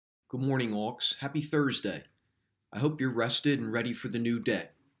Good morning, Hawks. Happy Thursday. I hope you're rested and ready for the new day.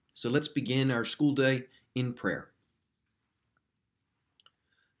 So let's begin our school day in prayer.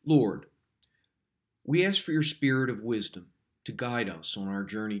 Lord, we ask for your spirit of wisdom to guide us on our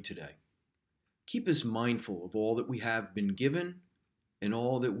journey today. Keep us mindful of all that we have been given and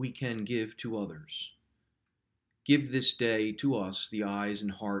all that we can give to others. Give this day to us the eyes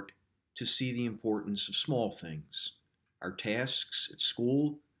and heart to see the importance of small things, our tasks at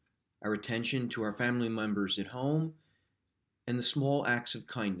school, our attention to our family members at home, and the small acts of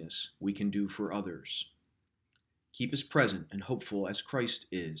kindness we can do for others. Keep us present and hopeful as Christ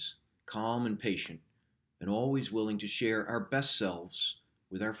is, calm and patient, and always willing to share our best selves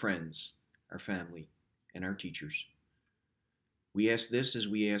with our friends, our family, and our teachers. We ask this as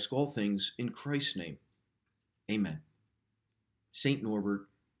we ask all things in Christ's name. Amen. Saint Norbert,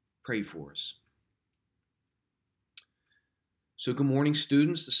 pray for us. So good morning,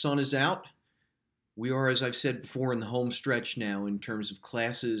 students. The sun is out. We are, as I've said before, in the home stretch now in terms of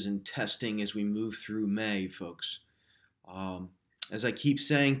classes and testing as we move through May, folks. As I keep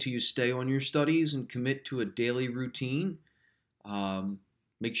saying to you, stay on your studies and commit to a daily routine.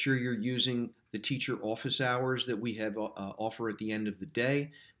 Make sure you're using the teacher office hours that we have offer at the end of the day,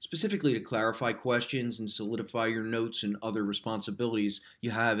 specifically to clarify questions and solidify your notes and other responsibilities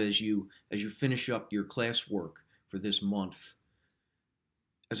you have as you finish up your classwork for this month.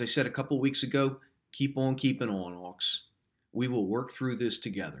 As I said a couple weeks ago, keep on keeping on, Hawks. We will work through this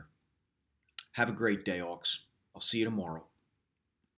together. Have a great day, Hawks. I'll see you tomorrow.